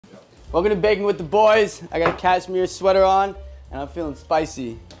Welcome to Baking with the Boys. I got a cashmere sweater on, and I'm feeling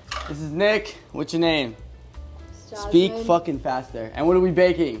spicy. This is Nick. What's your name? Speak fucking faster. And what are we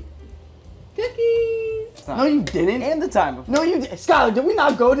baking? Cookies. No, you didn't. And the time before. No, you did. Skylar, did we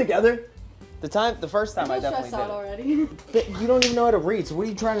not go together? The first time I definitely did. Already. But you don't even know how to read, so what are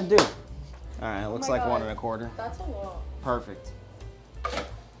you trying to do? All right, it looks my like God. 1 1/4. That's a lot. Perfect.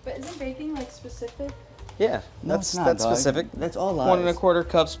 But isn't baking like specific? Yeah, No, that's it's not, dog. specific. That's all lies. 1 1/4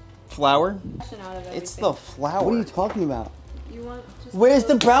 cups flour. Out of It's everything. the flour. What are you talking about? You want just Where's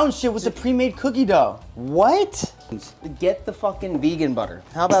the brown shit with the pre-made cookie dough? What? Get the fucking vegan butter.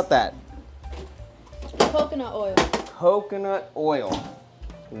 How about that? coconut oil? Coconut oil.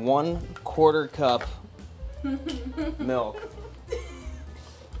 1 1/4 cup milk.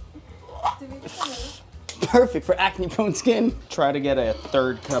 Perfect for acne-prone skin. Try to get a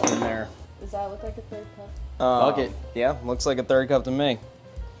 1/3 cup in there. Does that look like a 1/3 cup? Fuck it. Yeah, looks like a 1/3 cup to me.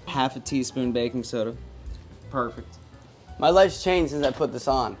 1/2 teaspoon baking soda. Perfect. My life's changed since I put this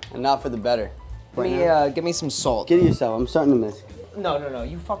on, and not for the better. Give me some salt. Get it yourself. I'm starting to miss. No.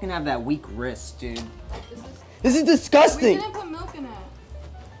 You fucking have that weak wrist, dude. This is We disgusting. didn't put milk in it.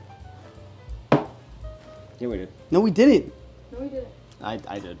 Yeah, we did. No, we didn't. No, we didn't.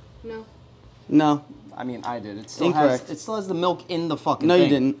 I did. No. No. I mean, I did. It still Incorrect. has the milk in the fucking No, thing. you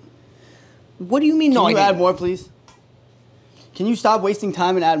didn't. What do you mean? No, Can you I add didn't. more, please? Can you stop wasting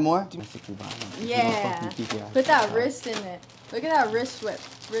time and add more? Yeah. Put that wrist in it. Look at that wrist whip.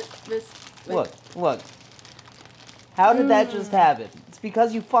 Wrist whip. Look. How did that just happen? It's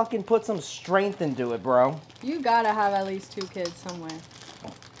because you fucking put some strength into it, bro. You gotta have at least 2 kids somewhere.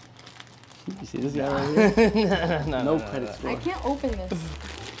 You see this guy right here? No credit I score. can't open this.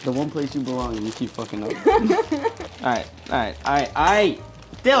 The one place you belong and you keep fucking up. All right.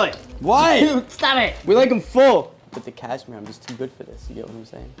 Do it. Why? Stop it. We like them full. With the cashmere, I'm just too good for this. You get what I'm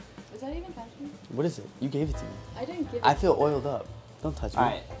saying? Is that even cashmere? What is it? You gave it to me. I didn't give it. I feel oiled up. Don't touch me. All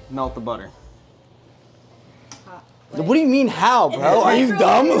right, melt the butter. hot. What do you mean how, bro? Are you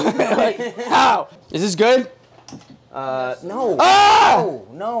dumb? Like, how? Is this good? No. Ah!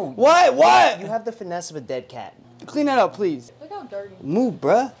 No. What? You have the finesse of a dead cat. Clean that up, please. Look how dirty. Move,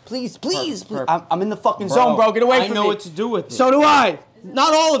 bruh. Please. Perfect. I'm in the fucking zone, bro. Get away from me. I know what to do with it. So do I.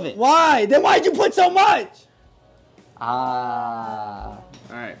 Not all of it. Why? Then why'd you put so much? All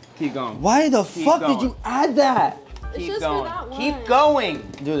right, keep going. Why the fuck going. did you add that? It's Keep just going. for that one. Keep going.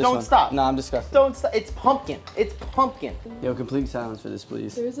 Do this Don't one. stop. No, I'm disgusted. Don't stop. It's pumpkin. It's pumpkin. Yo, complete silence for this,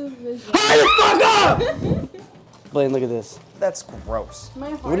 please. There's a vision. Hurry the fuck up! Blaine, look at this. That's gross.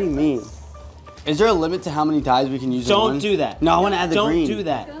 My heart What do you mean? hurts. Is there a limit to how many dyes we can use in one? Don't do that. No, I want to add the green. Don't do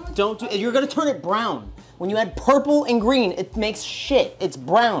that. Don't do. You're gonna turn it brown. When you add purple and green, it makes shit. It's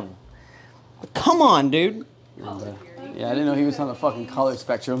brown. Come on, dude. Yeah, I didn't know he was on the fucking color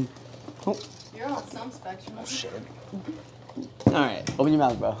spectrum. You're on some spectrum. Oh shit. All right. Open your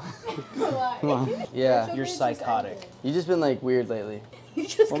mouth, bro. Come on. Yeah, You're psychotic. you just been like weird lately. You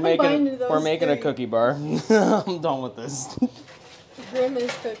just We're combined making those a three. cookie bar. I'm done with this.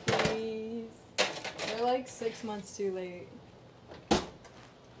 Grimace cookies. They're like 6 months too late.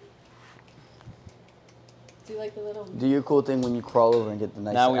 Do you like the little? Do your cool thing when you crawl over and get the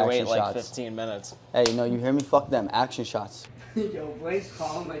nice Now we action wait like shots. 15 minutes. Hey, no, you hear me? Fuck them. Action shots. Yo, Blaze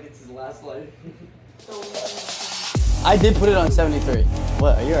calm like it's his last life. I did put it on 73.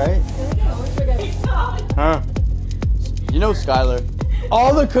 What, are you alright? I always forget. Huh? You know Skylar.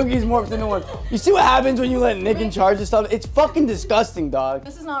 All the cookies morphed into one. You see what happens when you let Nick in charge of stuff? It's fucking disgusting, dog.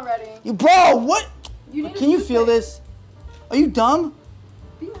 This is not ready. You, bro, what? You need Can you to feel this? Are you dumb?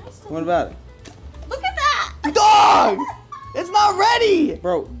 Be nice to What me. about it? Look at that! Dog! It's not ready!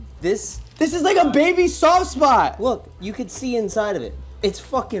 Bro, this, This is like a baby soft spot. look, you could see inside of it. It's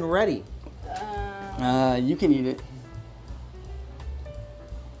fucking ready. You can eat it.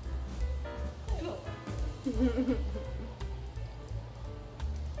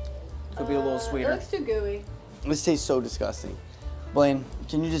 Could be a little It sweeter. looks too gooey. This tastes so disgusting. Blaine,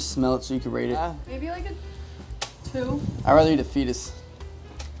 can you just smell it so you can rate it? Maybe like a 2. I'd rather eat a fetus.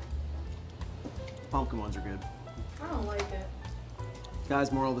 Pumpkin ones are good. I don't like it.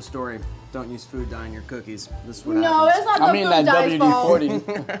 Guys, moral of the story. Don't use food dye in your cookies. This is what No, happens. that's not I'm the eating food that dye's fault.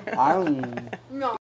 WD-40. I don't. No.